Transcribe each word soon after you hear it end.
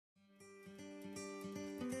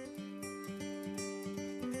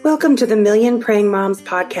Welcome to the Million Praying Moms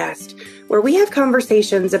podcast, where we have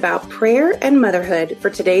conversations about prayer and motherhood for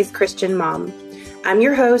today's Christian mom. I'm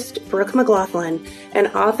your host, Brooke McLaughlin, an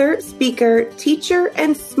author, speaker, teacher,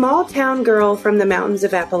 and small town girl from the mountains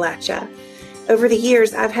of Appalachia. Over the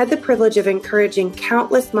years, I've had the privilege of encouraging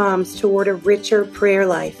countless moms toward a richer prayer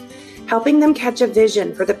life, helping them catch a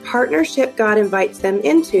vision for the partnership God invites them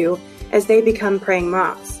into as they become praying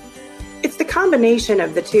moms. It's the combination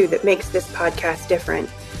of the two that makes this podcast different.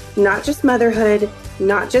 Not just motherhood,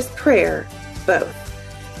 not just prayer, both.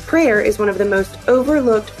 Prayer is one of the most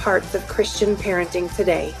overlooked parts of Christian parenting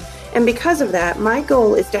today. And because of that, my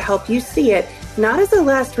goal is to help you see it not as a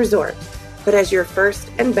last resort, but as your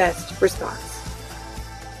first and best response.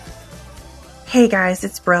 Hey guys,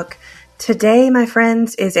 it's Brooke. Today, my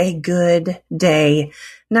friends, is a good day.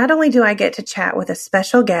 Not only do I get to chat with a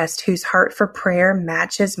special guest whose heart for prayer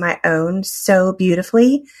matches my own so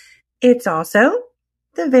beautifully, it's also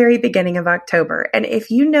the very beginning of October. And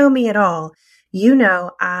if you know me at all, you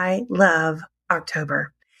know I love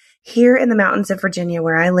October. Here in the mountains of Virginia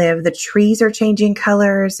where I live, the trees are changing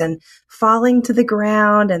colors and falling to the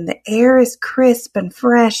ground, and the air is crisp and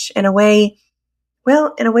fresh in a way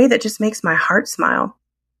that just makes my heart smile.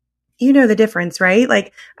 You know the difference, right?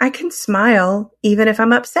 Like, I can smile even if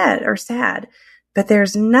I'm upset or sad, but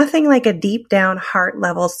there's nothing like a deep down heart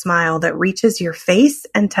level smile that reaches your face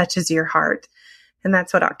and touches your heart. And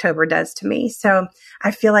that's what October does to me. So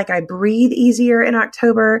I feel like I breathe easier in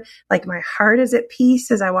October, like my heart is at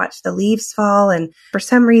peace as I watch the leaves fall. And for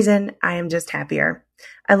some reason, I am just happier.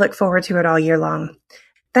 I look forward to it all year long.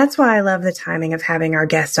 That's why I love the timing of having our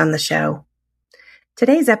guest on the show.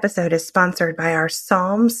 Today's episode is sponsored by our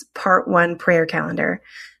Psalms Part 1 prayer calendar.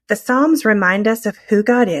 The Psalms remind us of who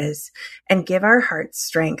God is and give our hearts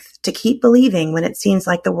strength to keep believing when it seems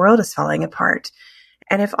like the world is falling apart.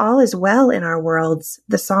 And if all is well in our worlds,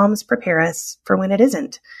 the Psalms prepare us for when it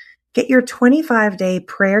isn't. Get your 25-day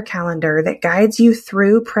prayer calendar that guides you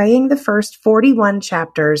through praying the first 41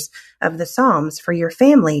 chapters of the Psalms for your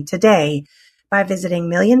family today by visiting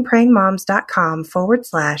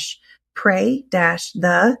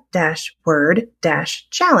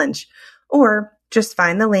millionprayingmoms.com/pray-the-word-challenge, or just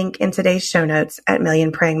find the link in today's show notes at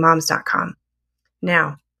millionprayingmoms.com.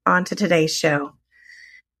 Now, on to today's show.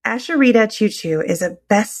 Asheritah Ciuciu is a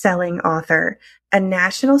best-selling author, a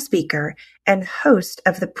national speaker, and host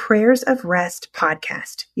of the Prayers of Rest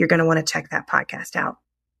podcast. You're going to want to check that podcast out.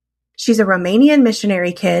 She's a Romanian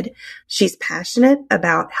missionary kid. She's passionate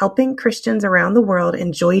about helping Christians around the world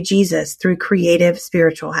enjoy Jesus through creative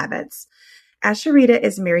spiritual habits. Asheritah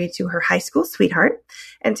is married to her high school sweetheart,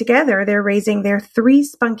 and together they're raising their 3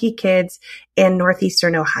 spunky kids in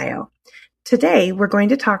northeastern Ohio. Today, we're going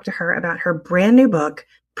to talk to her about her brand new book,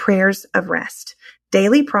 Prayers of Rest,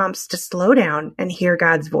 daily prompts to slow down and hear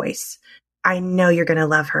God's voice. I know you're going to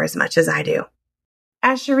love her as much as I do.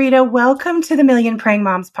 Asheritah, welcome to the Million Praying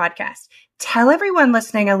Moms podcast. Tell everyone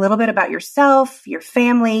listening a little bit about yourself, your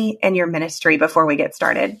family, and your ministry before we get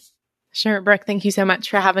started. Sure, Brooke, thank you so much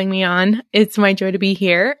for having me on. It's my joy to be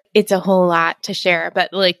here. It's a whole lot to share, but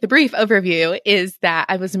the brief overview is that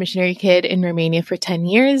I was a missionary kid in Romania for 10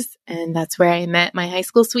 years, and that's where I met my high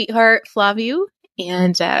school sweetheart, Flaviu.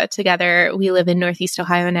 And together we live in Northeast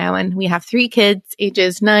Ohio now, and we have 3 kids,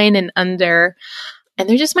 ages 9 and under. And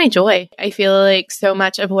they're just my joy. I feel like so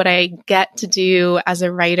much of what I get to do as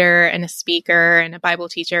a writer and a speaker and a Bible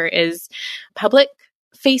teacher is public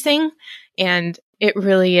facing. And it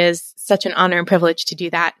really is such an honor and privilege to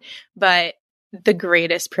do that. But the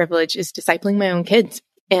greatest privilege is discipling my own kids.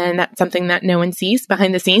 And that's something that no one sees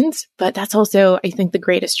behind the scenes. But that's also, I think, the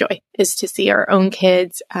greatest joy is to see our own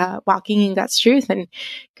kids walking in God's truth and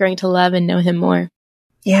growing to love and know Him more.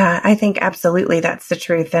 Yeah, I think absolutely that's the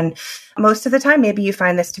truth. And most of the time, maybe you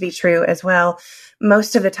find this to be true as well.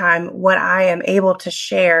 Most of the time, what I am able to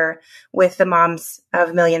share with the moms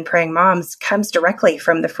of Million Praying Moms comes directly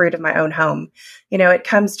from the fruit of my own home. You know, it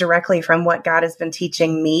comes directly from what God has been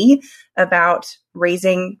teaching me about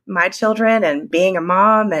raising my children and being a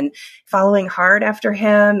mom and following hard after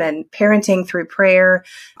Him and parenting through prayer.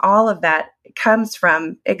 All of that comes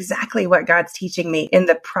from exactly what God's teaching me in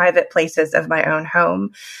the private places of my own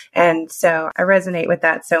home. And so I resonate with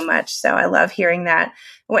that so much. So I love hearing that.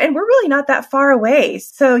 And we're really not that far away.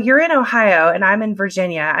 So you're in Ohio and I'm in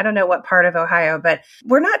Virginia. I don't know what part of Ohio, but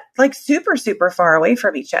we're not super, super far away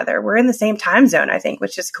from each other. We're in the same time zone, I think,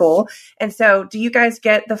 which is cool. And so do you guys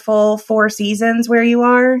get the full 4 seasons where you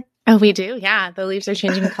are? Oh, we do. Yeah. The leaves are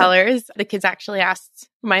changing colors. The kids actually asked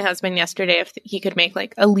my husband yesterday if he could make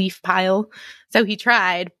like a leaf pile. So he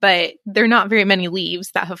tried, but there are not very many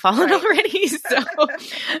leaves that have fallen already. So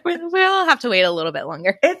we'll have to wait a little bit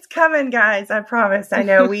longer. It's coming, guys. I promise. I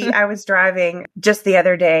know I was driving just the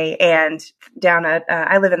other day and down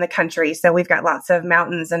I live in the country, so we've got lots of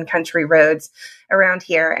mountains and country roads around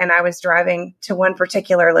here. And I was driving to one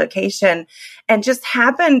particular location and just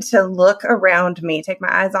happened to look around me, take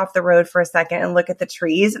my eyes off the road for a second and look at the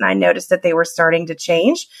trees. And I noticed that they were starting to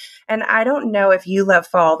change. And I don't know if you love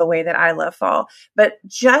fall the way that I love fall, but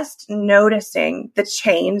just noticing the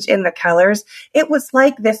change in the colors, it was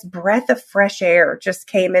like this breath of fresh air just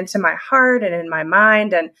came into my heart and in my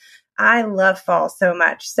mind. And I love fall so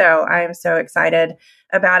much. So I am so excited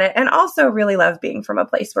about it, and also really love being from a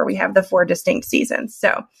place where we have the 4 distinct seasons.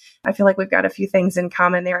 So I feel like we've got a few things in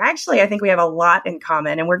common there. Actually, I think we have a lot in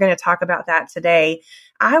common, and we're going to talk about that today.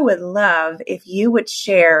 I would love if you would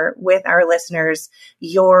share with our listeners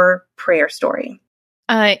your prayer story.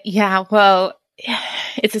 Yeah, well,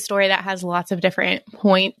 it's a story that has lots of different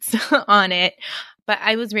points on it, but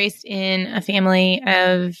I was raised in a family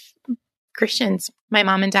of Christians. My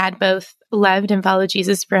mom and dad both loved and followed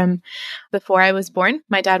Jesus from before I was born.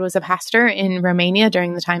 My dad was a pastor in Romania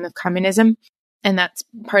during the time of communism. And that's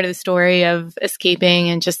part of the story of escaping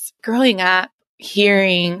and just growing up,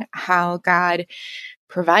 hearing how God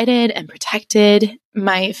provided and protected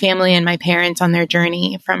my family and my parents on their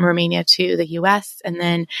journey from Romania to the US and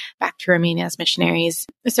then back to Romania as missionaries.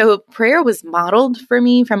 So prayer was modeled for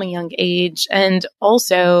me from a young age. And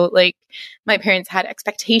also, like, my parents had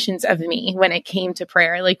expectations of me when it came to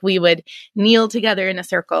prayer. Like, we would kneel together in a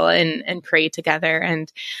circle and pray together.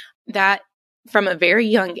 And that from a very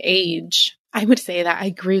young age, I would say that I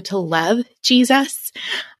grew to love Jesus.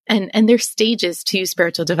 And there's stages to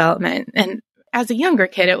spiritual development. And as a younger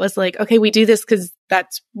kid, it was like, okay, we do this because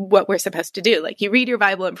that's what we're supposed to do. Like, you read your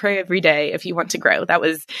Bible and pray every day if you want to grow. That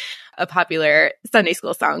was a popular Sunday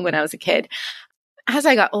school song when I was a kid. As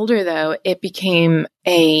I got older, though, it became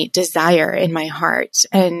a desire in my heart.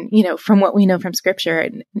 And, you know, from what we know from Scripture,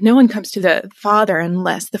 no one comes to the Father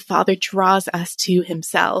unless the Father draws us to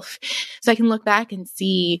himself. So I can look back and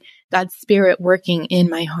see God's Spirit working in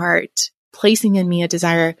my heart, placing in me a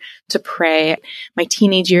desire to pray. My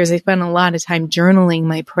teenage years, I spent a lot of time journaling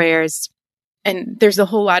my prayers. And there's a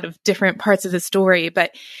whole lot of different parts of the story,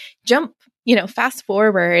 but fast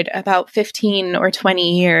forward about 15 or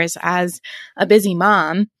 20 years as a busy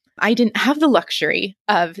mom, I didn't have the luxury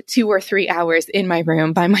of 2 or 3 hours in my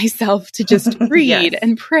room by myself to just read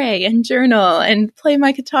and pray and journal and play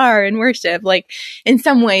my guitar and worship. Like, in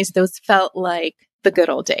some ways, those felt like the good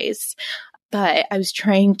old days. But I was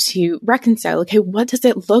trying to reconcile, okay, what does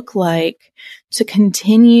it look like to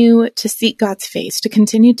continue to seek God's face, to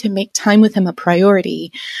continue to make time with him a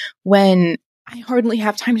priority when I hardly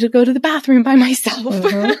have time to go to the bathroom by myself?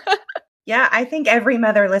 Mm-hmm. Yeah, I think every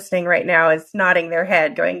mother listening right now is nodding their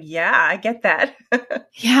head going, yeah, I get that.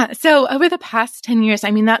 Yeah. So over the past 10 years,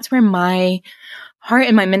 I mean, that's where my heart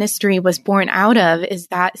and my ministry was born out of, is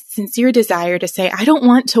that sincere desire to say, I don't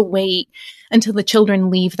want to wait until the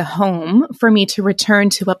children leave the home for me to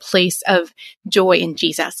return to a place of joy in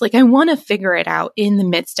Jesus. Like, I want to figure it out in the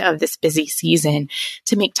midst of this busy season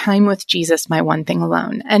to make time with Jesus my one thing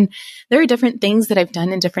alone. And there are different things that I've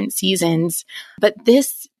done in different seasons, but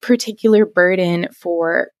this particular burden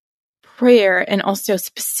for prayer and also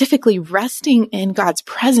specifically resting in God's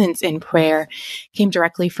presence in prayer came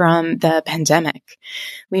directly from the pandemic.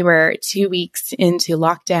 We were 2 weeks into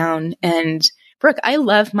lockdown, and Brooke, I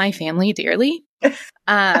love my family dearly. But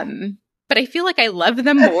I feel like I love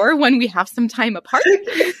them more when we have some time apart.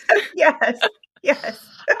 Yes.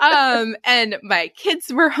 And my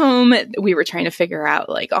kids were home. We were trying to figure out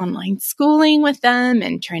like online schooling with them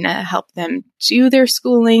and trying to help them do their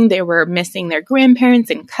schooling. They were missing their grandparents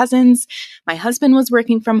and cousins. My husband was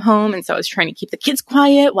working from home. And so I was trying to keep the kids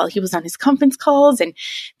quiet while he was on his conference calls, and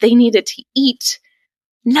they needed to eat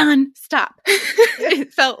nonstop.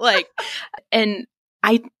 It felt like, and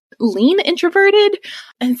I lean introverted.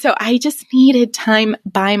 And so I just needed time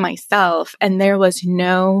by myself, and there was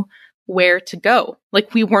nowhere to go.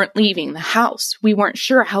 Like, we weren't leaving the house. We weren't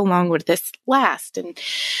sure how long would this last. And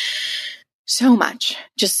so much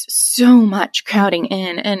crowding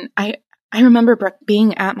in. And I remember Brooke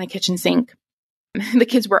being at my kitchen sink. The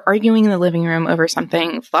kids were arguing in the living room over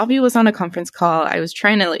something. Flavia was on a conference call. I was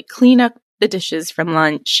trying to like clean up the dishes from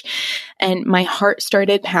lunch, and my heart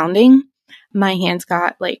started pounding. My hands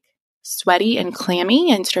got like sweaty and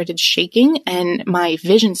clammy and started shaking, and my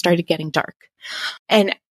vision started getting dark.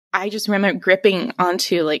 And I just remember gripping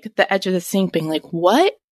onto like the edge of the sink being like,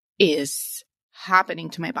 what is happening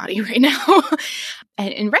to my body right now?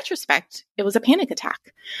 And in retrospect, it was a panic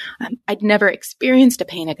attack. I'd never experienced a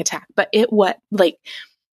panic attack, but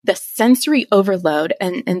the sensory overload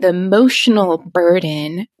and the emotional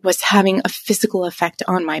burden was having a physical effect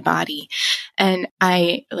on my body. And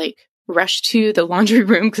I rushed to the laundry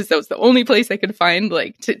room because that was the only place I could find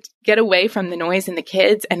to get away from the noise and the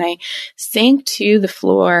kids. And I sank to the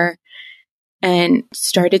floor and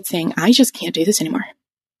started saying, I just can't do this anymore.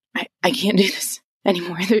 I can't do this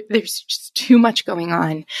anymore. There's just too much going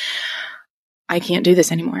on. I can't do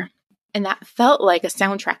this anymore. And that felt like a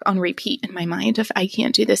soundtrack on repeat in my mind of I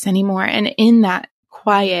can't do this anymore. And in that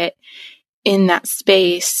quiet, in that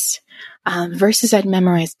space, verses I'd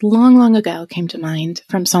memorized long, long ago came to mind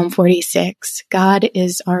from Psalm 46. God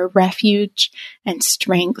is our refuge and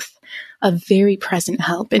strength, a very present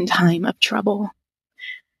help in time of trouble.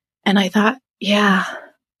 And I thought, yeah,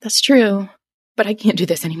 that's true, but I can't do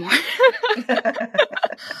this anymore.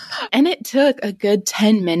 And it took a good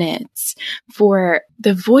 10 minutes for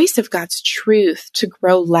the voice of God's truth to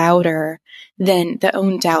grow louder than the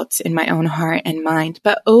own doubts in my own heart and mind.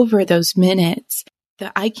 But over those minutes,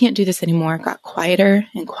 the I can't do this anymore got quieter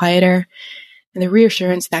and quieter. And the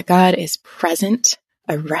reassurance that God is present,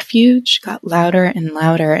 a refuge, got louder and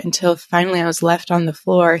louder until finally I was left on the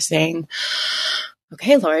floor saying,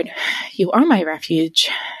 okay, Lord, you are my refuge.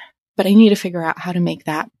 But I need to figure out how to make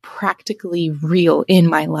that practically real in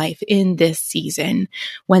my life in this season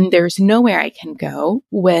when there's nowhere I can go,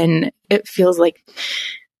 when it feels like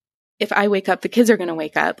if I wake up, the kids are going to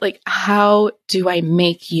wake up. How do I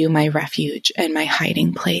make you my refuge and my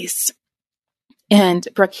hiding place? And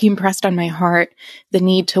Brooke, he impressed on my heart the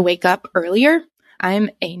need to wake up earlier. I'm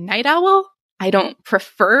a night owl. I don't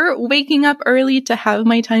prefer waking up early to have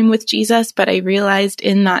my time with Jesus, but I realized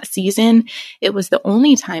in that season, it was the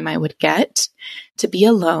only time I would get to be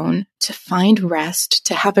alone, to find rest,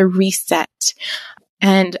 to have a reset.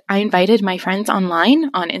 And I invited my friends online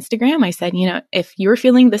on Instagram. I said, if you're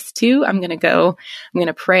feeling this too, I'm going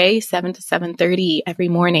to pray 7 to 7:30 every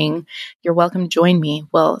morning. You're welcome to join me.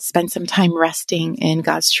 We'll spend some time resting in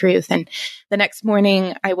God's truth. And the next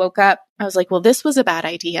morning I woke up, I was like, well, this was a bad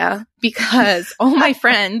idea because all my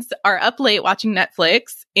friends are up late watching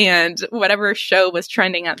Netflix and whatever show was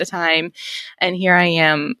trending at the time. And here I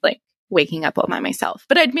am waking up all by myself,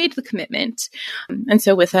 but I'd made the commitment. And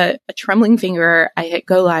so with a trembling finger, I hit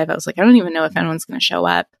go live. I was like, I don't even know if anyone's going to show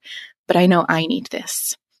up, but I know I need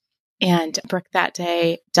this. And Brooke, that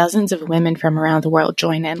day, dozens of women from around the world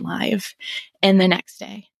join in live. And the next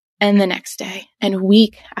day, and the next day, and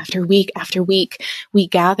week after week after week, we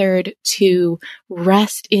gathered to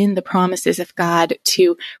rest in the promises of God,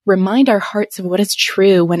 to remind our hearts of what is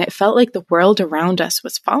true when it felt like the world around us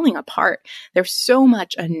was falling apart. There's so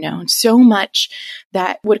much unknown, so much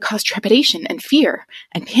that would cause trepidation and fear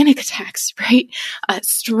and panic attacks, right?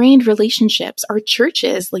 Strained relationships, our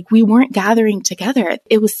churches, we weren't gathering together.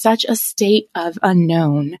 It was such a state of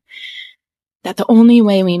unknown that the only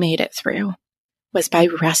way we made it through was by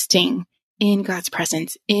resting in God's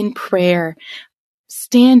presence, in prayer,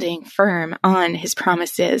 standing firm on his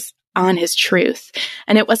promises, on his truth.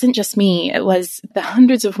 And it wasn't just me. It was the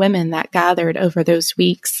hundreds of women that gathered over those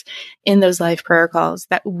weeks in those live prayer calls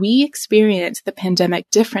that we experienced the pandemic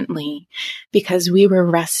differently because we were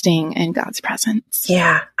resting in God's presence.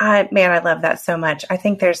 Yeah. I love that so much. I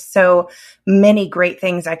think there's so many great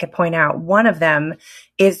things I could point out. One of them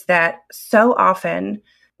is that so often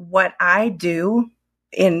what I do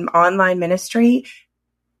in online ministry,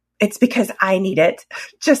 it's because I need it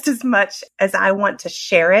just as much as I want to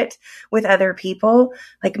share it with other people.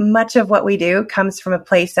 Much of what we do comes from a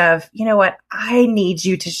place of, you know what? I need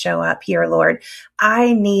you to show up here, Lord.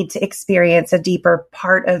 I need to experience a deeper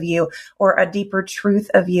part of you or a deeper truth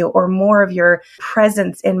of you or more of your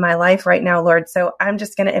presence in my life right now, Lord. So I'm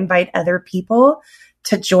just going to invite other people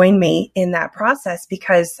to join me in that process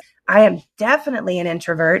because I am definitely an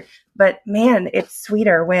introvert, but man, it's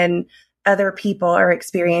sweeter when other people are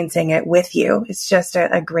experiencing it with you. It's just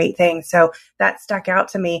a great thing. So that stuck out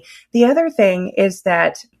to me. The other thing is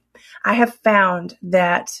that I have found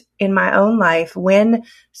that in my own life, when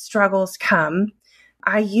struggles come,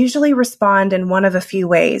 I usually respond in one of a few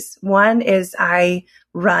ways. One is I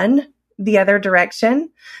run the other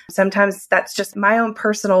direction. Sometimes that's just my own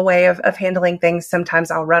personal way of handling things. Sometimes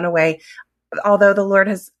I'll run away. Although the Lord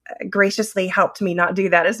has graciously helped me not do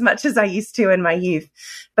that as much as I used to in my youth.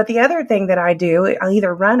 But the other thing that I do, I'll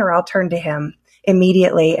either run or I'll turn to him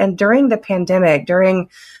immediately. And during the pandemic, during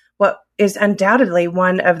what is undoubtedly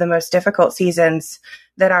one of the most difficult seasons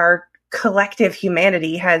that our collective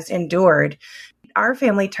humanity has endured, our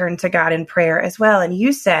family turned to God in prayer as well. And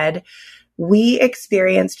you said, we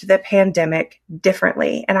experienced the pandemic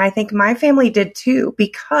differently. And I think my family did too,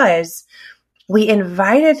 because we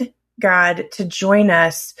invited God to join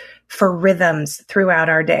us for rhythms throughout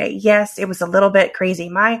our day. Yes, it was a little bit crazy.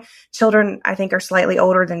 My children, I think, are slightly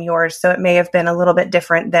older than yours, so it may have been a little bit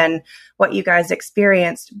different than what you guys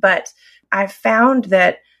experienced. But I found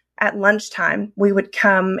that at lunchtime, we would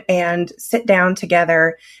come and sit down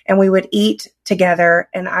together and we would eat together,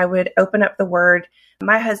 and I would open up the Word.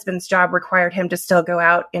 My husband's job required him to still go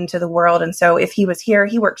out into the world. And so if he was here,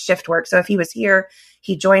 he worked shift work. So if he was here,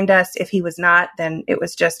 he joined us. If he was not, then it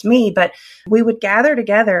was just me. But we would gather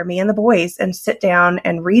together, me and the boys, and sit down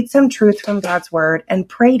and read some truth from God's Word and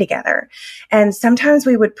pray together. And sometimes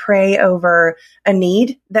we would pray over a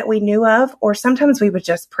need that we knew of, or sometimes we would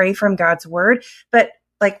just pray from God's Word. But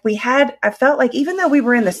I felt like even though we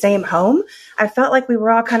were in the same home, I felt like we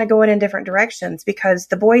were all kind of going in different directions, because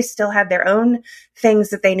the boys still had their own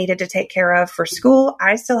things that they needed to take care of for school.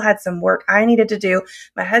 I still had some work I needed to do.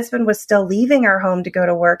 My husband was still leaving our home to go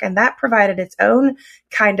to work, and that provided its own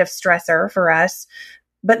kind of stressor for us.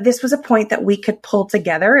 But this was a point that we could pull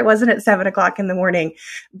together. It wasn't at 7:00 in the morning,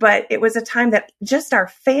 but it was a time that just our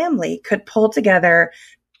family could pull together,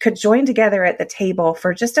 could join together at the table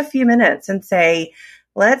for just a few minutes and say,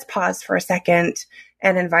 let's pause for a second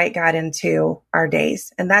and invite God into our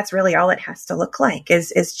days. And that's really all it has to look like,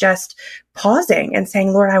 is just pausing and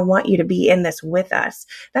saying, Lord, I want you to be in this with us.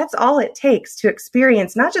 That's all it takes to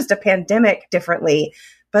experience not just a pandemic differently,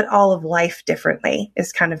 but all of life differently,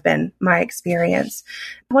 has kind of been my experience.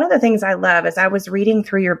 One of the things I love, as I was reading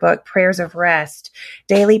through your book, Prayers of Rest,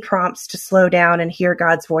 Daily Prompts to Slow Down and Hear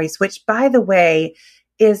God's Voice, which, by the way,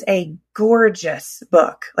 is a gorgeous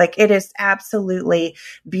book. Like, it is absolutely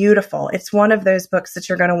beautiful. It's one of those books that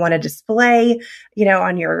you're going to want to display,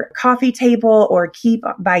 on your coffee table or keep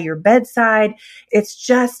by your bedside. It's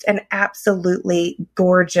just an absolutely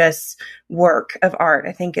gorgeous work of art.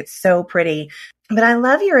 I think it's so pretty. But I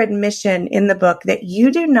love your admission in the book that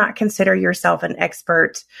you do not consider yourself an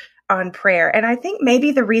expert on prayer. And I think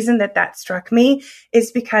maybe the reason that struck me is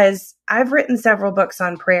because I've written several books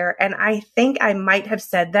on prayer, and I think I might have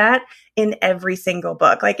said that in every single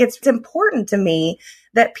book. Like, it's important to me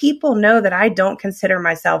that people know that I don't consider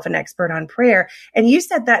myself an expert on prayer. And you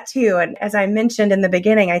said that too. And as I mentioned in the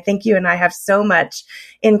beginning, I think you and I have so much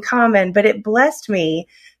in common, but it blessed me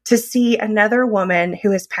to see another woman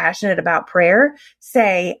who is passionate about prayer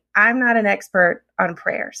say, I'm not an expert on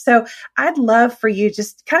prayer. So I'd love for you,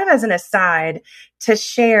 just kind of as an aside, to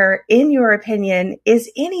share, in your opinion,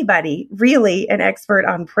 is anybody really an expert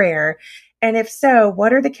on prayer? And if so,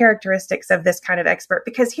 what are the characteristics of this kind of expert?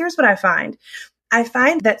 Because here's what I find. I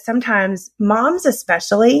find that sometimes moms,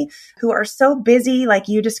 especially, who are so busy, like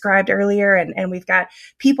you described earlier, and we've got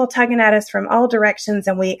people tugging at us from all directions,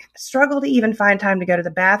 and we struggle to even find time to go to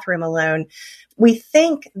the bathroom alone. We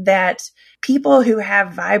think that people who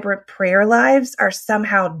have vibrant prayer lives are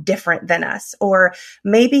somehow different than us, or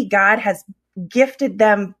maybe God has gifted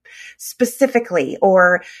them specifically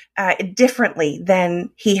or differently than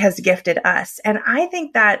he has gifted us. And I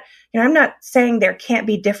think that, I'm not saying there can't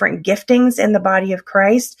be different giftings in the body of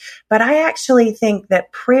Christ, but I actually think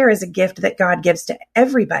that prayer is a gift that God gives to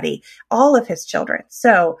everybody, all of his children.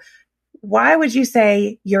 So why would you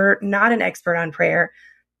say you're not an expert on prayer?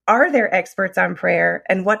 Are there experts on prayer?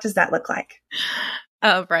 And what does that look like?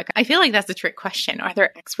 Oh, Brooke, I feel like that's a trick question. Are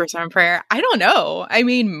there experts on prayer? I don't know. I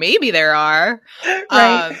mean, maybe there are.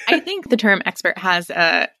 Right. I think the term expert has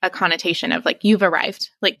a connotation of like, you've arrived.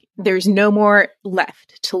 Like, there's no more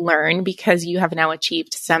left to learn because you have now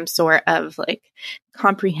achieved some sort of like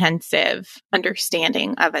comprehensive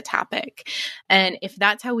understanding of a topic. And if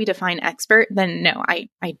that's how we define expert, then no, I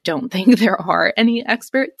don't think there are any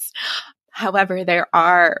experts. However, there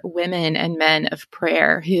are women and men of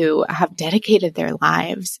prayer who have dedicated their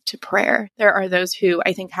lives to prayer. There are those who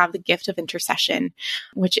I think have the gift of intercession,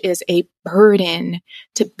 which is a burden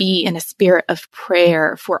to be in a spirit of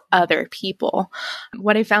prayer for other people.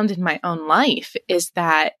 What I found in my own life is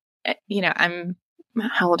that,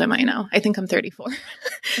 how old am I now? I think I'm 34.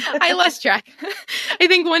 I lost track. I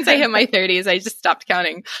think once I hit my 30s, I just stopped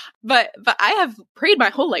counting. But I have prayed my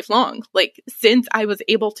whole life long. Like, since I was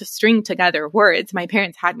able to string together words, my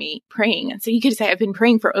parents had me praying. And so you could say I've been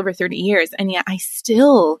praying for over 30 years. And yet I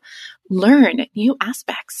still learn new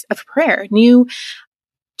aspects of prayer, new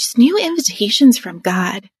invitations from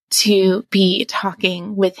God to be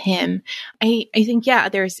talking with him. I think,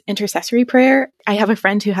 there's intercessory prayer. I have a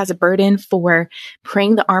friend who has a burden for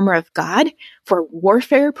praying the armor of God, for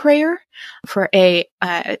warfare prayer, for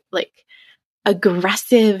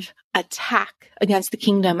aggressive attack against the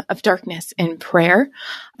kingdom of darkness in prayer.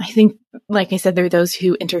 I think, like I said, there are those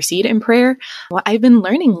who intercede in prayer. What I've been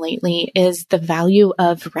learning lately is the value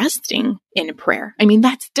of resting in prayer. I mean,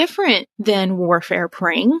 that's different than warfare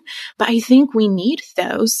praying, but I think we need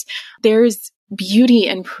those. There's beauty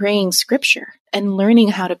in praying scripture and learning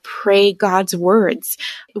how to pray God's words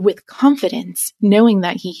with confidence, knowing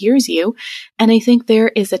that he hears you. And I think there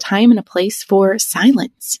is a time and a place for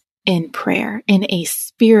silence in prayer, in a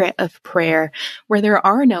spirit of prayer where there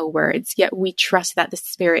are no words, yet we trust that the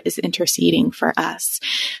Spirit is interceding for us.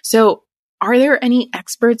 So are there any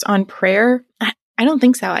experts on prayer? I don't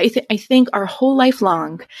think so. I think our whole life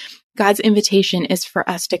long, God's invitation is for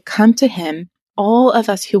us to come to him, all of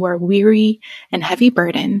us who are weary and heavy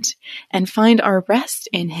burdened, and find our rest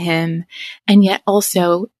in him, and yet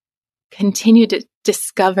also continue to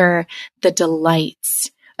discover the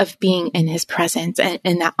delights of being in his presence and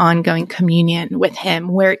in that ongoing communion with him,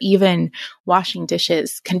 where even washing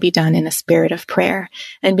dishes can be done in a spirit of prayer,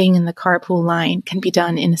 and being in the carpool line can be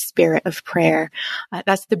done in a spirit of prayer.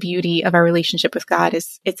 That's the beauty of our relationship with God,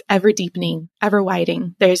 is it's ever deepening, ever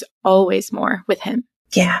widening. There's always more with him.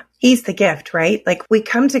 Yeah, he's the gift, right? Like, we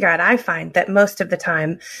come to God. I find that most of the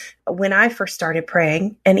time when I first started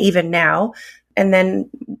praying, and even now, and then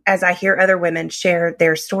as I hear other women share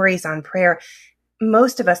their stories on prayer,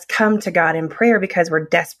 most of us come to God in prayer because we're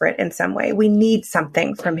desperate in some way. We need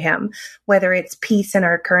something from him, whether it's peace in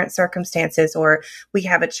our current circumstances, or we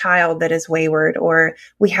have a child that is wayward, or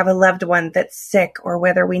we have a loved one that's sick, or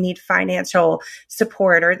whether we need financial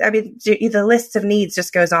support, or the list of needs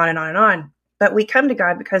just goes on and on and on. But we come to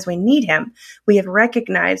God because we need him. We have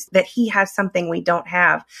recognized that he has something we don't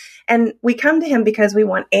have. And we come to him because we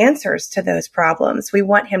want answers to those problems. We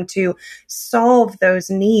want him to solve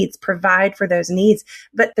those needs, provide for those needs.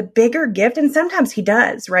 But the bigger gift, and sometimes he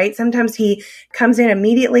does, right? Sometimes he comes in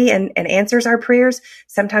immediately and answers our prayers.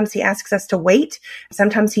 Sometimes he asks us to wait.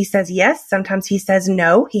 Sometimes he says yes. Sometimes he says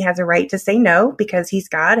no. He has a right to say no because he's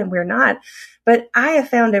God and we're not. But I have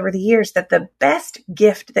found over the years that the best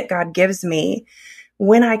gift that God gives me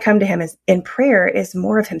when I come to him in prayer is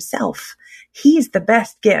more of himself. He's the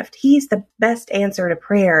best gift. He's the best answer to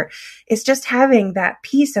prayer. It's just having that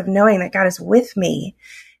peace of knowing that God is with me,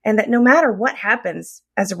 and that no matter what happens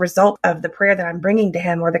as a result of the prayer that I'm bringing to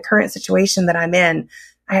him or the current situation that I'm in,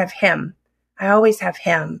 I have him. I always have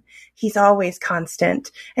him. He's always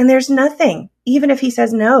constant. And there's nothing, even if he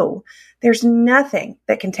says no, there's nothing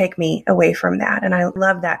that can take me away from that. And I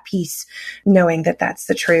love that peace, knowing that that's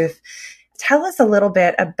the truth. Tell us a little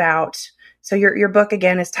bit about, so your book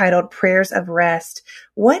again is titled Prayers of Rest.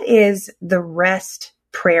 What is the rest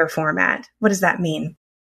prayer format? What does that mean?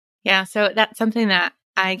 Yeah, so that's something that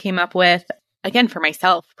I came up with, again, for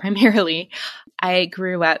myself primarily. I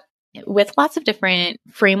grew up with lots of different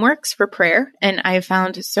frameworks for prayer, and I've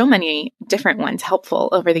found so many different ones helpful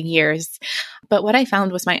over the years. But what I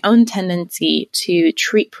found was my own tendency to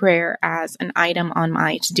treat prayer as an item on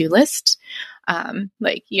my to-do list,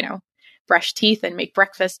 brush teeth and make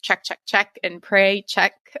breakfast, check, check, check, and pray,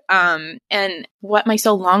 check. And what my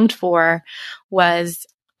soul longed for was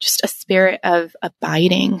just a spirit of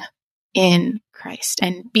abiding in Christ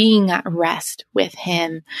and being at rest with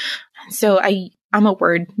him. And so I'm a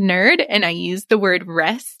word nerd, and I use the word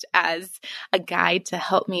rest as a guide to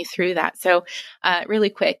help me through that. So really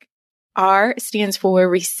quick, R stands for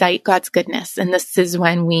recite God's goodness. And this is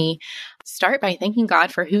when we start by thanking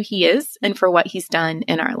God for who he is and for what he's done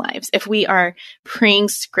in our lives. If we are praying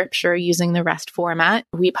scripture using the rest format,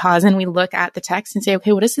 we pause and we look at the text and say,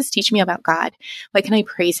 okay, what does this teach me about God? What can I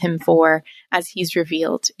praise him for as he's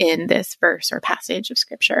revealed in this verse or passage of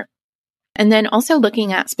scripture? And then also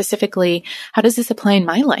looking at specifically, how does this apply in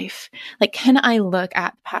my life? Like, can I look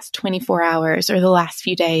at the past 24 hours or the last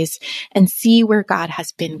few days and see where God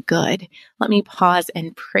has been good? Let me pause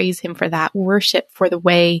and praise him for that, worship for the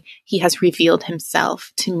way he has revealed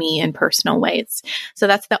himself to me in personal ways. So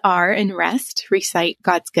that's the R in rest, recite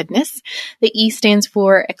God's goodness. The E stands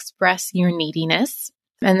for express your neediness.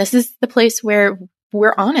 And this is the place where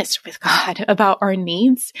we're honest with God about our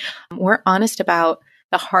needs. We're honest about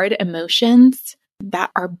the hard emotions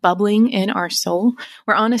that are bubbling in our soul.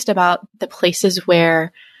 We're honest about the places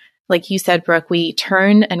where, like you said, Brooke, we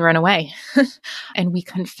turn and run away and we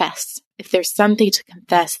confess. If there's something to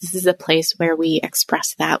confess, this is a place where we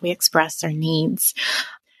express that. We express our needs.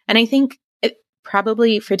 And I think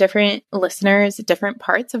probably for different listeners, different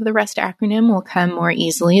parts of the REST acronym will come more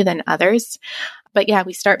easily than others. But yeah,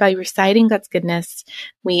 we start by reciting God's goodness.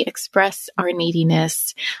 We express our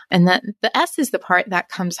neediness. And the S is the part that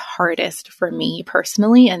comes hardest for me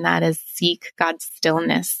personally, and that is seek God's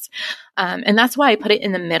stillness. And that's why I put it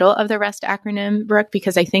in the middle of the REST acronym, Brooke,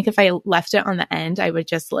 because I think if I left it on the end, I would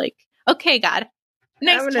just okay, God,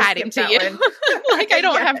 nice chatting to you. I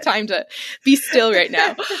don't have time to be still right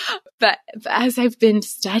now. But as I've been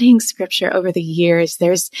studying scripture over the years,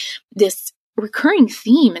 there's this recurring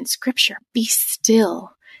theme in scripture: be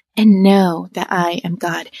still and know that I am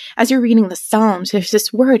God. As you're reading the Psalms, there's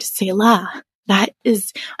this word, Selah, that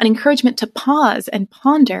is an encouragement to pause and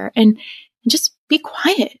ponder and just be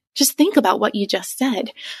quiet. Just think about what you just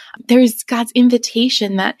said. There's God's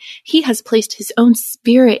invitation that He has placed His own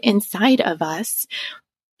Spirit inside of us.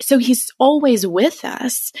 So He's always with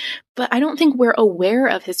us, but I don't think we're aware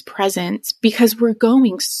of His presence because we're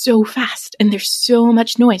going so fast and there's so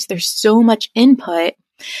much noise, there's so much input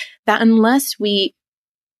that unless we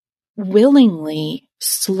willingly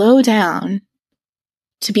slow down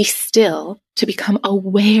to be still, to become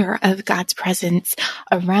aware of God's presence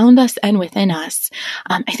around us and within us,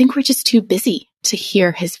 I think we're just too busy to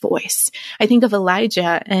hear His voice. I think of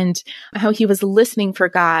Elijah and how he was listening for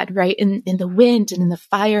God, right? In the wind and in the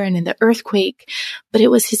fire and in the earthquake, but it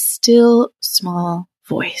was His still, small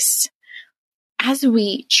voice. As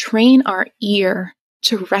we train our ear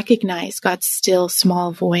to recognize God's still,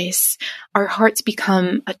 small voice, our hearts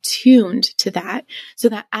become attuned to that, so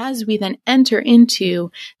that as we then enter into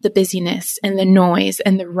the busyness and the noise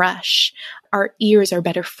and the rush, our ears are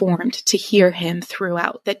better formed to hear Him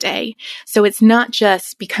throughout the day. So it's not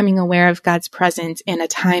just becoming aware of God's presence in a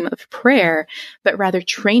time of prayer, but rather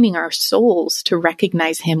training our souls to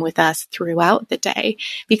recognize Him with us throughout the day.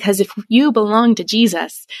 Because if you belong to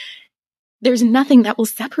Jesus, there's nothing that will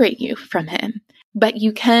separate you from Him. But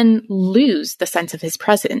you can lose the sense of His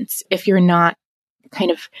presence if you're not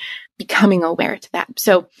kind of becoming aware to that.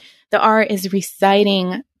 So the R is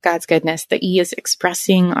reciting God's goodness. The E is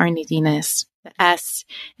expressing our neediness. The S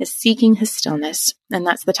is seeking His stillness. And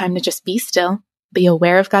that's the time to just be still, be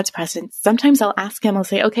aware of God's presence. Sometimes I'll ask Him, I'll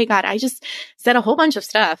say, okay, God, I just said a whole bunch of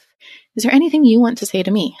stuff. Is there anything you want to say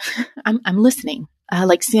to me? I'm listening.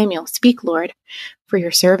 Like Samuel, speak, Lord, for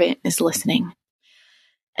your servant is listening.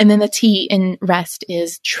 And then the T in rest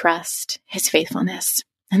is trust His faithfulness.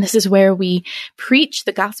 And this is where we preach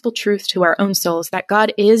the gospel truth to our own souls, that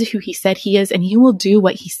God is who He said He is, and He will do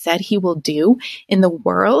what He said He will do in the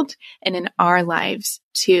world and in our lives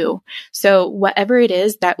too. So whatever it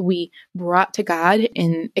is that we brought to God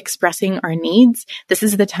in expressing our needs, this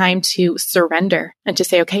is the time to surrender and to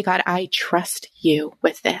say, okay, God, I trust You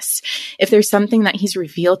with this. If there's something that He's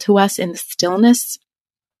revealed to us in the stillness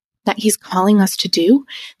that He's calling us to do,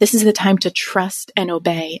 this is the time to trust and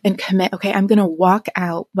obey and commit. Okay, I'm going to walk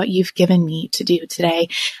out what You've given me to do today.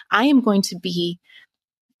 I am going to be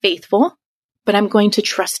faithful, but I'm going to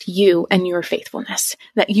trust You and Your faithfulness,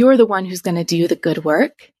 that You're the one who's going to do the good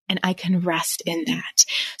work, and I can rest in that.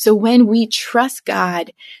 So when we trust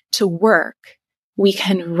God to work, we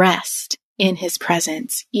can rest in His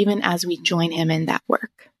presence, even as we join Him in that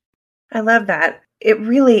work. I love that. It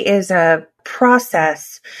really is a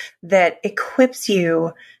process that equips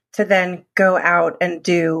you to then go out and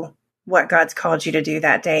do what God's called you to do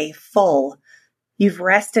that day full. You've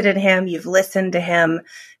rested in Him, you've listened to Him,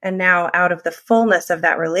 and now out of the fullness of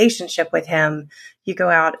that relationship with Him, you go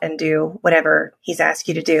out and do whatever He's asked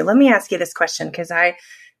you to do. Let me ask you this question, because I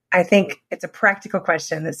think it's a practical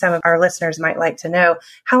question that some of our listeners might like to know.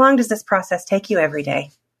 How long does this process take you every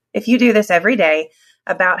day? If you do this every day,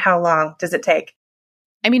 about how long does it take?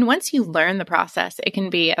 I mean, once you learn the process, it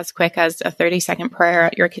can be as quick as a 30-second prayer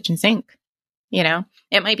at your kitchen sink. You know,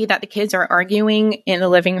 it might be that the kids are arguing in the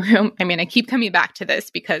living room. I mean, I keep coming back to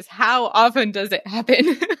this because how often does it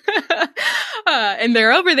happen? And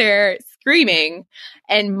they're over there screaming.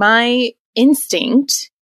 And my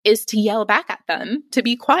instinct is to yell back at them to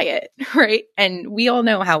be quiet, right? And we all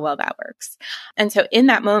know how well that works. And so in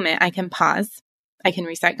that moment, I can pause. I can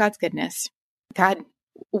recite God's goodness. God,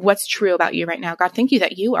 what's true about You right now? God, thank You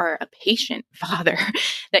that You are a patient Father,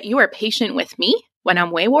 that You are patient with me when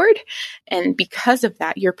I'm wayward. And because of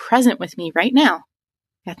that, You're present with me right now.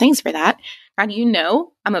 Yeah, thanks for that. God, You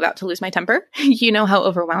know I'm about to lose my temper. You know how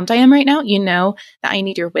overwhelmed I am right now. You know that I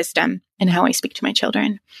need Your wisdom in how I speak to my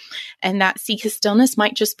children. And that seek His stillness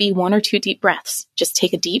might just be 1 or 2 deep breaths. Just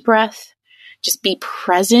take a deep breath. Just be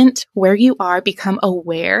present where you are. Become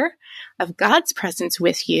aware of God's presence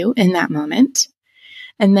with you in that moment.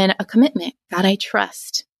 And then a commitment. God, I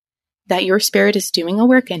trust that Your Spirit is doing a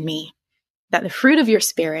work in me, that the fruit of your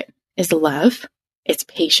Spirit is love, it's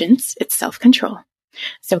patience, it's self-control.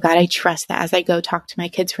 So God, I trust that as I go talk to my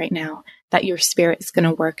kids right now, that your Spirit is going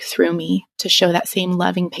to work through me to show that same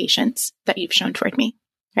loving patience that you've shown toward me,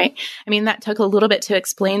 right? I mean, that took a little bit to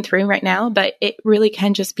explain through right now, but it really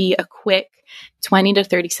can just be a quick 20 to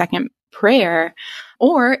 30 second prayer.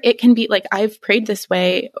 Or it can be like, I've prayed this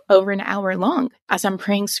way over an hour long as I'm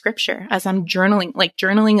praying scripture, as I'm journaling. Like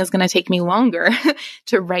journaling is going to take me longer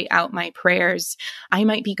to write out my prayers. I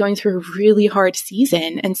might be going through a really hard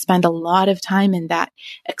season and spend a lot of time in that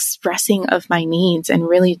expressing of my needs and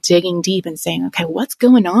really digging deep and saying, okay, what's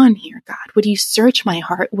going on here, God? Would you search my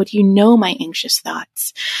heart? Would you know my anxious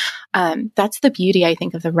thoughts? That's the beauty, I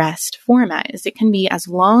think, of the rest format is it can be as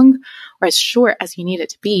long or as short as you need it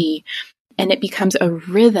to be. And it becomes a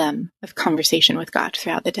rhythm of conversation with God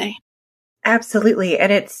throughout the day. Absolutely.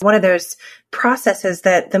 And it's one of those processes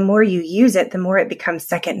that the more you use it, the more it becomes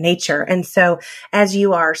second nature. And so as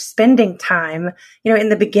you are spending time, in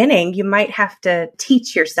the beginning, you might have to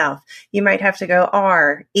teach yourself. You might have to go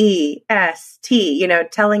R-E-S-T,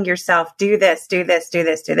 telling yourself, do this, do this, do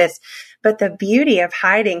this, do this. But the beauty of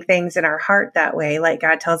hiding things in our heart that way, like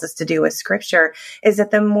God tells us to do with scripture, is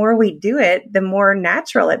that the more we do it, the more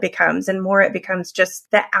natural it becomes and more it becomes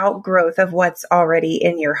just the outgrowth of what's already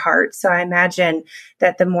in your heart. So I imagine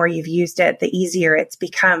that the more you've used it, the easier it's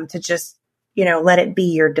become to just let it be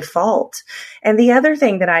your default. And the other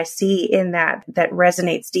thing that I see in that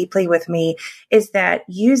resonates deeply with me is that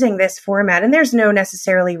using this format, and there's no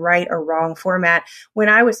necessarily right or wrong format. When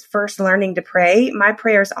I was first learning to pray, my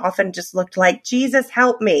prayers often just looked like, Jesus,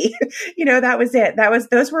 help me. That was it.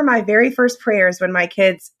 Those were my very first prayers when my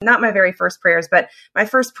kids, not my very first prayers, but my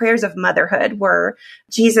first prayers of motherhood were,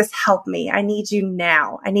 Jesus, help me. I need you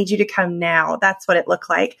now. I need you to come now. That's what it looked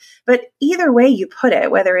like. But either way you put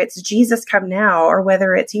it, whether it's Jesus come now or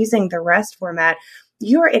whether it's using the rest format,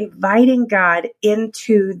 you're inviting God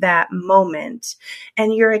into that moment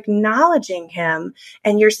and you're acknowledging him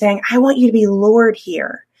and you're saying, I want you to be Lord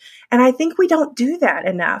here. And I think we don't do that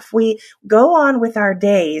enough. We go on with our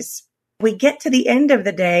days. We get to the end of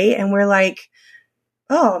the day and we're like,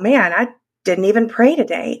 oh man, I didn't even pray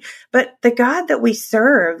today. But the God that we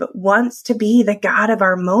serve wants to be the God of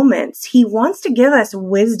our moments. He wants to give us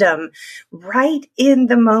wisdom right in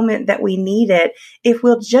the moment that we need it, if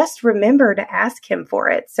we'll just remember to ask him for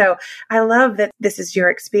it. So I love that this is your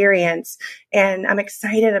experience, and I'm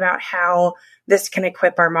excited about how this can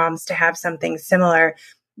equip our moms to have something similar.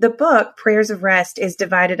 The book, Prayers of Rest, is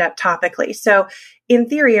divided up topically. So in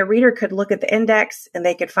theory, a reader could look at the index and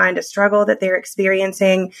they could find a struggle that they're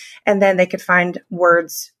experiencing, and then they could find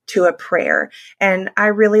words to a prayer. And I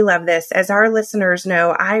really love this. As our listeners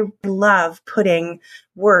know, I love putting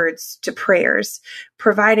words to prayers,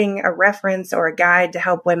 providing a reference or a guide to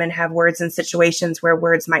help women have words in situations where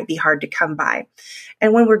words might be hard to come by.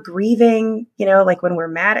 And when we're grieving, like when we're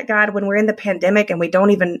mad at God, when we're in the pandemic and we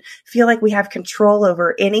don't even feel like we have control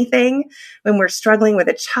over anything, when we're struggling with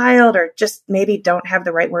a child or just maybe don't have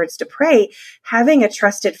the right words to pray, having a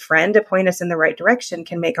trusted friend to point us in the right direction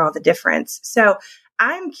can make all the difference. So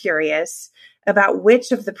I'm curious about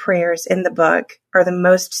which of the prayers in the book are the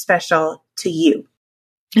most special to you.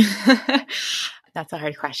 That's a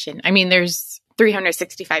hard question. I mean, there's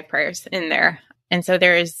 365 prayers in there. And so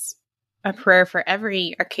there's a prayer for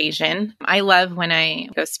every occasion. I love when I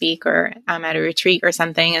go speak or I'm at a retreat or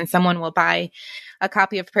something and someone will buy a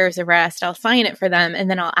copy of Prayers of Rest. I'll sign it for them and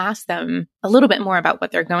then I'll ask them a little bit more about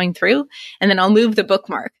what they're going through. And then I'll move the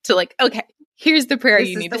bookmark to like, okay, here's the prayer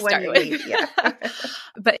you need to start with. Yeah.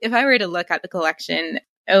 But if I were to look at the collection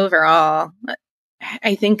overall,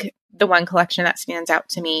 I think the one collection that stands out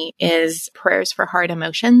to me is Prayers for Hard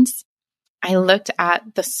Emotions. I looked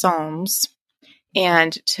at the Psalms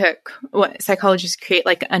and took what psychologists create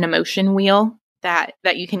like an emotion wheel that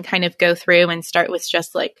you can kind of go through and start with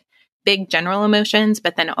just like big general emotions,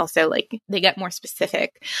 but then also like they get more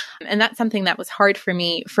specific. And that's something that was hard for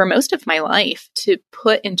me for most of my life to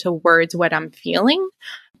put into words what I'm feeling,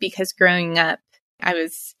 because growing up,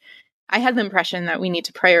 I had the impression that we need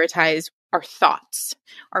to prioritize our thoughts,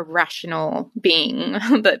 our rational being,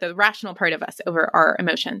 the rational part of us over our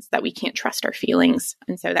emotions, that we can't trust our feelings.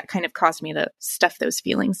 And so that kind of caused me to stuff those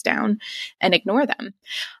feelings down and ignore them.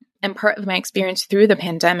 And part of my experience through the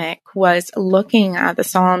pandemic was looking at the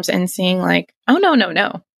Psalms and seeing like, oh,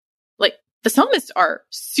 no. Like the psalmists are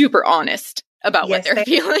super honest about what they're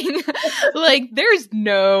feeling. Like there's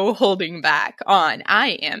no holding back on, I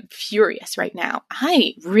am furious right now.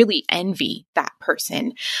 I really envy that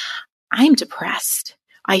person. I'm depressed.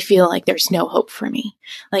 I feel like there's no hope for me.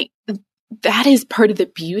 Like that is part of the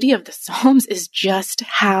beauty of the Psalms, is just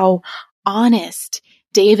how honest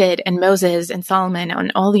David and Moses and Solomon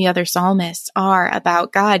and all the other psalmists are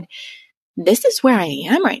about God, this is where I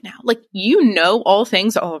am right now. Like, you know all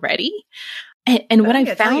things already. And what I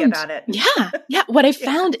found, what I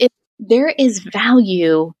found is there is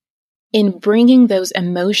value in bringing those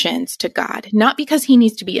emotions to God, not because he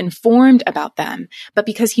needs to be informed about them, but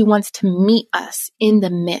because he wants to meet us in the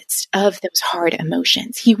midst of those hard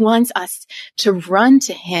emotions. He wants us to run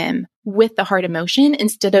to him with the hard emotion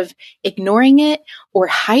instead of ignoring it or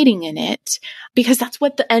hiding in it, because that's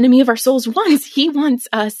what the enemy of our souls wants. He wants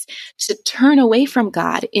us to turn away from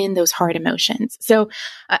God in those hard emotions. So,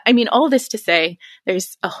 all this to say,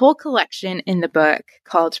 there's a whole collection in the book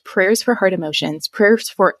called Prayers for Hard Emotions, Prayers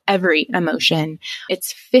for Every Emotion.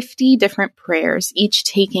 It's 50 different prayers, each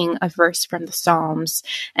taking a verse from the Psalms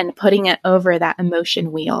and putting it over that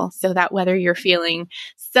emotion wheel, so that whether you're feeling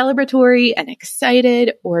celebratory and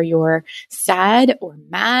excited, or you're sad or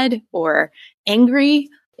mad or angry,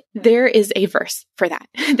 there is a verse for that.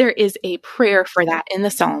 There is a prayer for that in the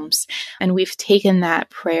Psalms. And we've taken that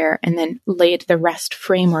prayer and then laid the rest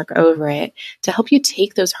framework over it to help you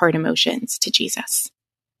take those hard emotions to Jesus.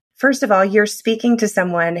 First of all, you're speaking to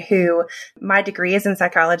someone who, my degree is in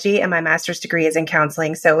psychology and my master's degree is in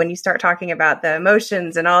counseling. So when you start talking about the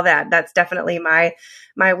emotions and all that, that's definitely my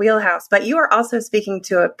wheelhouse. But you are also speaking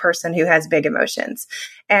to a person who has big emotions.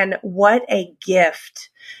 And what a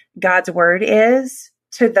gift God's word is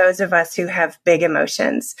to those of us who have big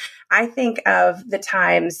emotions. I think of the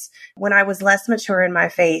times when I was less mature in my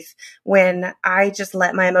faith, when I just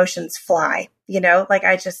let my emotions fly, like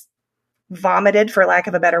I just vomited, for lack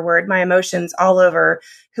of a better word, my emotions all over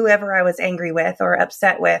whoever I was angry with or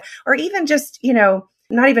upset with, or even just,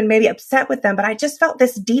 not even maybe upset with them, but I just felt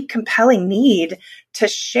this deep, compelling need to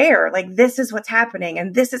share, like, this is what's happening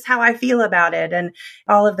and this is how I feel about it and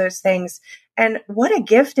all of those things. And what a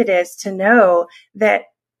gift it is to know that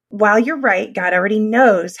while you're right, God already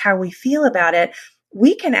knows how we feel about it,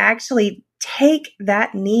 we can actually take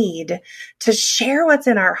that need to share what's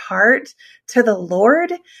in our heart to the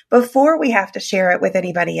Lord before we have to share it with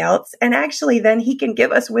anybody else. And actually, then he can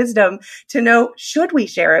give us wisdom to know, should we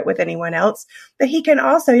share it with anyone else? But he can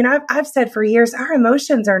also, I've said for years, our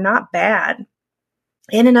emotions are not bad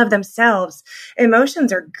in and of themselves.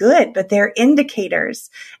 Emotions are good, but they're indicators,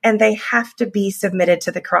 and they have to be submitted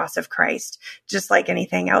to the cross of Christ, just like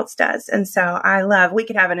anything else does. And so we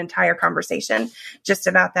could have an entire conversation just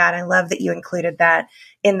about that. I love that you included that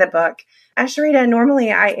in the book. Asheritah, normally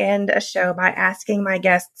I end a show by asking my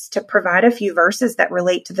guests to provide a few verses that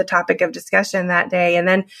relate to the topic of discussion that day. And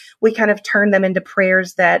then we kind of turn them into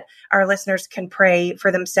prayers that our listeners can pray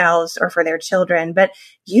for themselves or for their children. But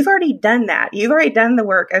you've already done that. You've already done the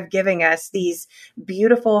work of giving us these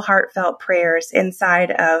beautiful, heartfelt prayers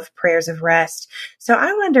inside of Prayers of Rest. So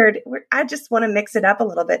I wondered, I just want to mix it up a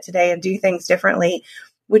little bit today and do things differently.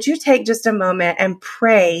 Would you take just a moment and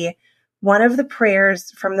pray one of the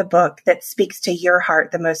prayers from the book that speaks to your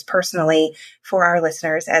heart the most personally for our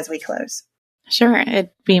listeners as we close? Sure,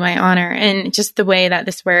 it'd be my honor. And just the way that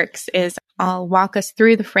this works is I'll walk us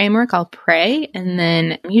through the framework, I'll pray, and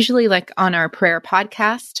then usually like on our prayer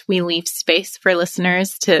podcast, we leave space for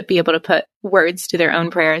listeners to be able to put words to their own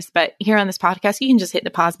prayers. But here on this podcast, you can just hit the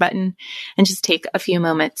pause button and just take a few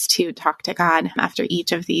moments to talk to God after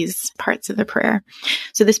each of these parts of the prayer.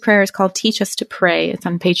 So this prayer is called Teach Us to Pray. It's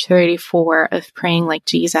on page 34 of Praying Like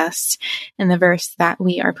Jesus. And the verse that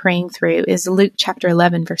we are praying through is Luke chapter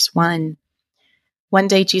 11, verse 1. One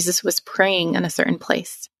day Jesus was praying in a certain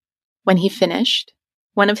place. When he finished,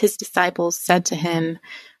 one of his disciples said to him,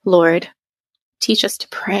 "Lord, teach us to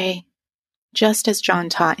pray, just as John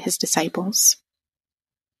taught his disciples."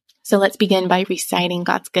 So let's begin by reciting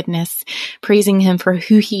God's goodness, praising him for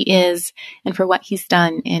who he is and for what he's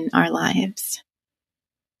done in our lives.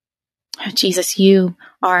 Jesus, you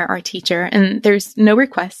are our teacher, and there's no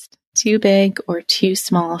request too big or too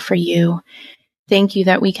small for you. Thank you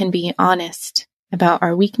that we can be honest about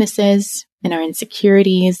our weaknesses and our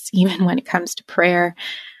insecurities, even when it comes to prayer,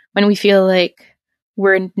 when we feel like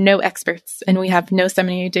we're no experts and we have no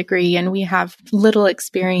seminary degree and we have little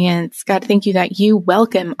experience. God, thank you that you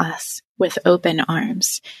welcome us with open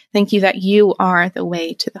arms. Thank you that you are the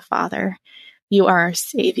way to the Father. You are our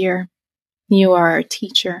Savior. You are our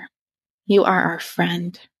teacher. You are our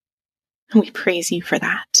friend. We praise you for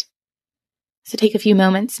that. So take a few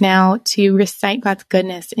moments now to recite God's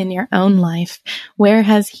goodness in your own life. Where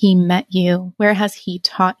has he met you? Where has he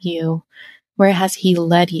taught you? Where has he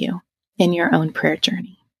led you in your own prayer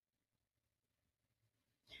journey?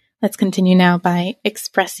 Let's continue now by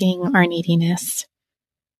expressing our neediness.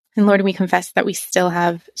 And Lord, we confess that we still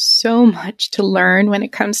have so much to learn when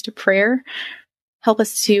it comes to prayer. Help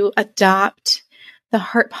us to adopt the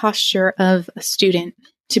heart posture of a student,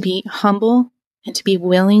 to be humble and to be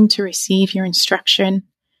willing to receive your instruction.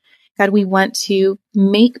 God, we want to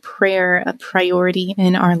make prayer a priority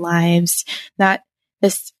in our lives, that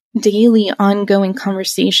this daily ongoing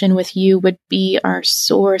conversation with you would be our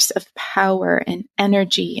source of power and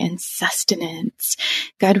energy and sustenance.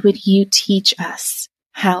 God, would you teach us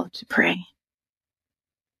how to pray?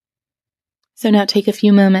 So now take a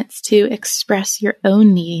few moments to express your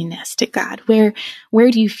own neediness to God. Where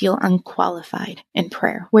do you feel unqualified in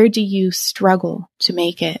prayer? Where do you struggle to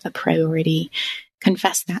make it a priority?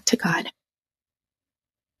 Confess that to God.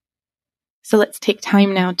 So let's take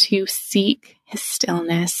time now to seek his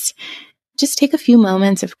stillness. Just take a few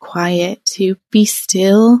moments of quiet to be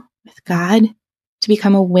still with God, to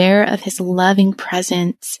become aware of his loving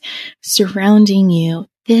presence surrounding you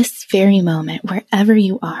this very moment, wherever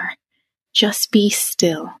you are. Just be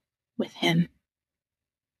still with him.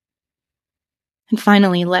 And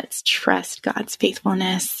finally, let's trust God's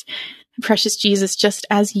faithfulness. Precious Jesus, just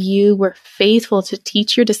as you were faithful to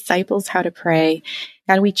teach your disciples how to pray,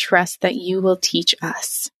 God, we trust that you will teach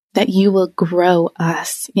us, that you will grow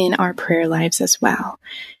us in our prayer lives as well.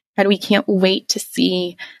 God, we can't wait to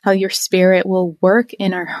see how your Spirit will work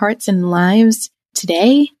in our hearts and lives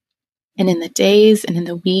today and in the days and in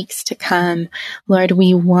the weeks to come. Lord,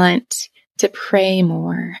 we want to pray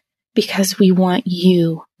more because we want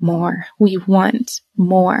you more. We want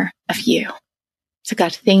more of you. So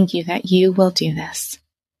God, thank you that you will do this.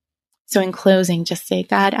 So in closing, just say,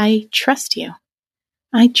 God, I trust you.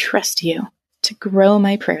 I trust you to grow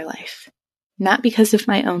my prayer life, not because of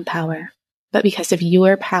my own power, but because of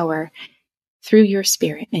your power through your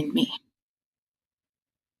Spirit in me.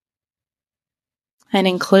 And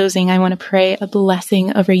in closing, I want to pray a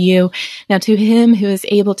blessing over you. Now to him who is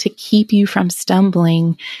able to keep you from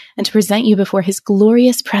stumbling and to present you before his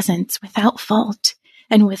glorious presence without fault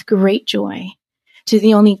and with great joy. To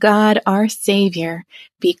the only God, our Savior,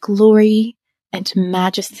 be glory and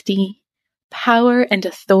majesty, power and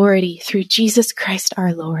authority through Jesus Christ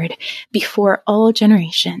our Lord, before all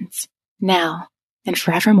generations, now and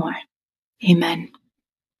forevermore. Amen.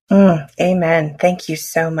 Amen. Thank you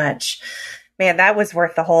so much. Man, that was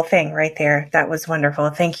worth the whole thing right there. That was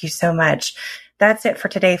wonderful. Thank you so much. That's it for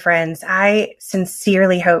today, friends. I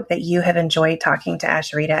sincerely hope that you have enjoyed talking to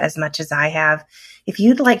Asheritah as much as I have. If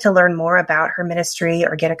you'd like to learn more about her ministry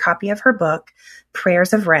or get a copy of her book,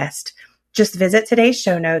 Prayers of Rest, just visit today's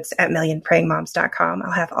show notes at millionprayingmoms.com.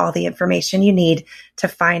 I'll have all the information you need to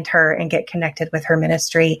find her and get connected with her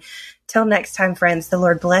ministry. Till next time, friends, the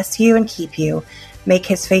Lord bless you and keep you. Make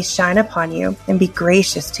his face shine upon you and be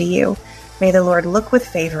gracious to you. May the Lord look with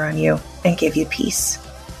favor on you and give you peace.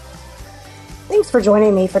 Thanks for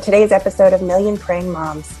joining me for today's episode of Million Praying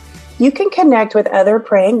Moms. You can connect with other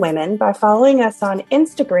praying women by following us on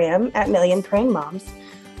Instagram at Million Praying Moms,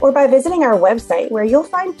 or by visiting our website where you'll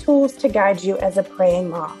find tools to guide you as a praying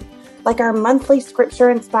mom, like our monthly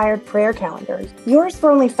scripture-inspired prayer calendars, yours for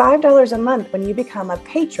only $5 a month when you become a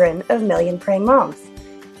patron of Million Praying Moms.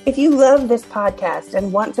 If you love this podcast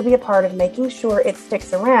and want to be a part of making sure it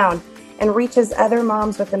sticks around and reaches other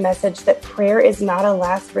moms with the message that prayer is not a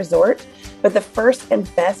last resort, but the first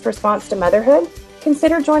and best response to motherhood,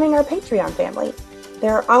 consider joining our Patreon family.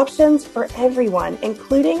 There are options for everyone,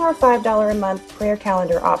 including our $5 a month prayer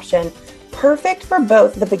calendar option, perfect for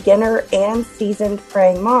both the beginner and seasoned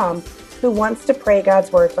praying mom who wants to pray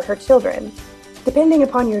God's word for her children. Depending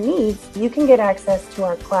upon your needs, you can get access to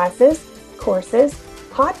our classes, courses,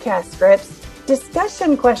 podcast scripts,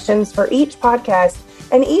 discussion questions for each podcast,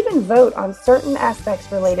 and even vote on certain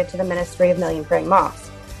aspects related to the ministry of Million Praying Moms.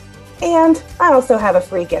 And I also have a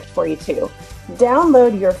free gift for you too.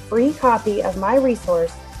 Download your free copy of my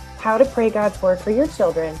resource, How to Pray God's Word for Your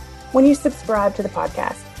Children, when you subscribe to the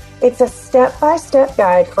podcast. It's a step-by-step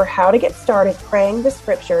guide for how to get started praying the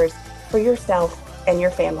scriptures for yourself and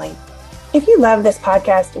your family. If you love this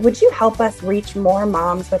podcast, would you help us reach more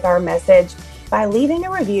moms with our message by leaving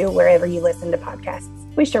a review wherever you listen to podcasts?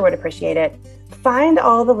 We sure would appreciate it. Find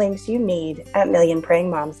all the links you need at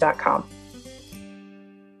millionprayingmoms.com.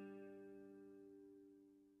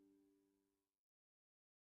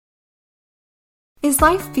 Is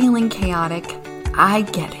life feeling chaotic? I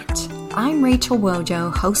get it. I'm Rachel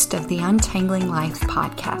Wojo, host of the Untangling Life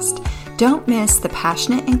podcast. Don't miss the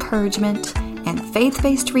passionate encouragement and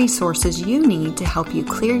faith-based resources you need to help you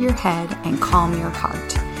clear your head and calm your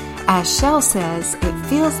heart. As Shell says, it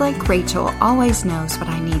feels like Rachel always knows what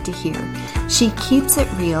I need to hear. She keeps it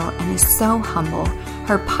real and is so humble.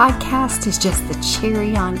 Her podcast is just the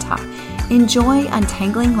cherry on top. Enjoy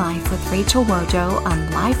Untangling Life with Rachel Wojo on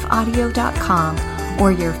lifeaudio.com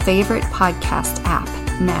or your favorite podcast app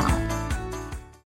now.